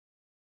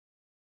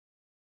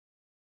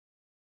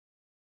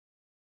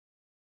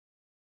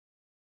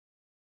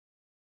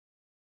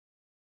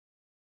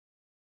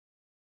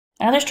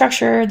Another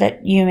structure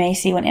that you may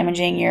see when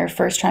imaging your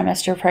first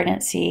trimester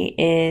pregnancy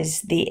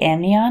is the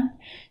amnion.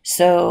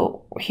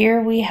 So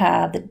here we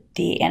have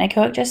the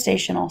anechoic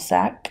gestational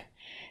sac,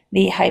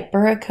 the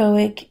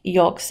hyperechoic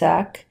yolk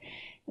sac,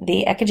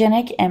 the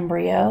echogenic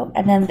embryo,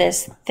 and then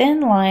this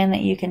thin line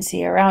that you can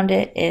see around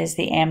it is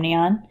the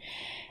amnion.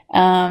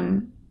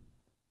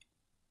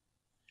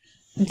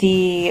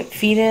 The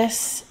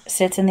fetus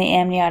sits in the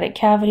amniotic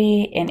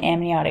cavity in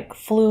amniotic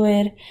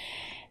fluid,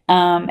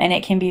 and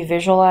it can be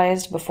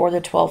visualized before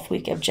the 12th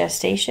week of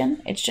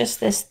gestation. It's just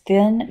this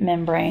thin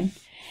membrane.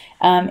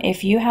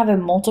 If you have a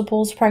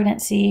multiples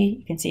pregnancy,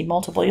 you can see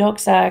multiple yolk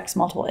sacs,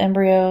 multiple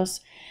embryos.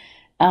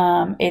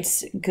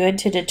 It's good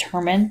to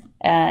determine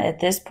at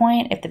this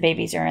point if the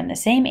babies are in the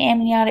same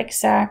amniotic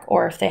sac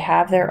or if they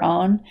have their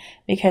own,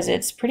 because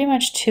it's pretty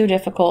much too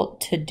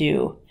difficult to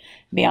do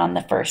beyond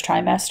the first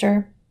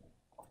trimester.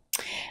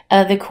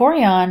 The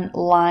chorion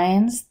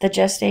lines the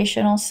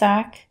gestational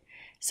sac.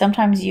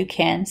 Sometimes you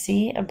can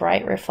see a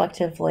bright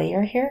reflective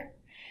layer here.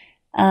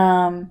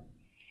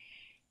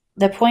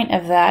 The point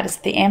of that is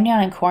the amnion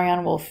and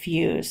chorion will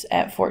fuse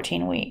at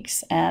 14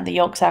 weeks. And the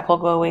yolk sac will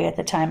go away at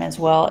the time as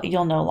well.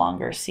 You'll no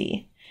longer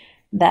see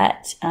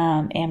that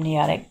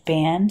amniotic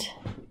band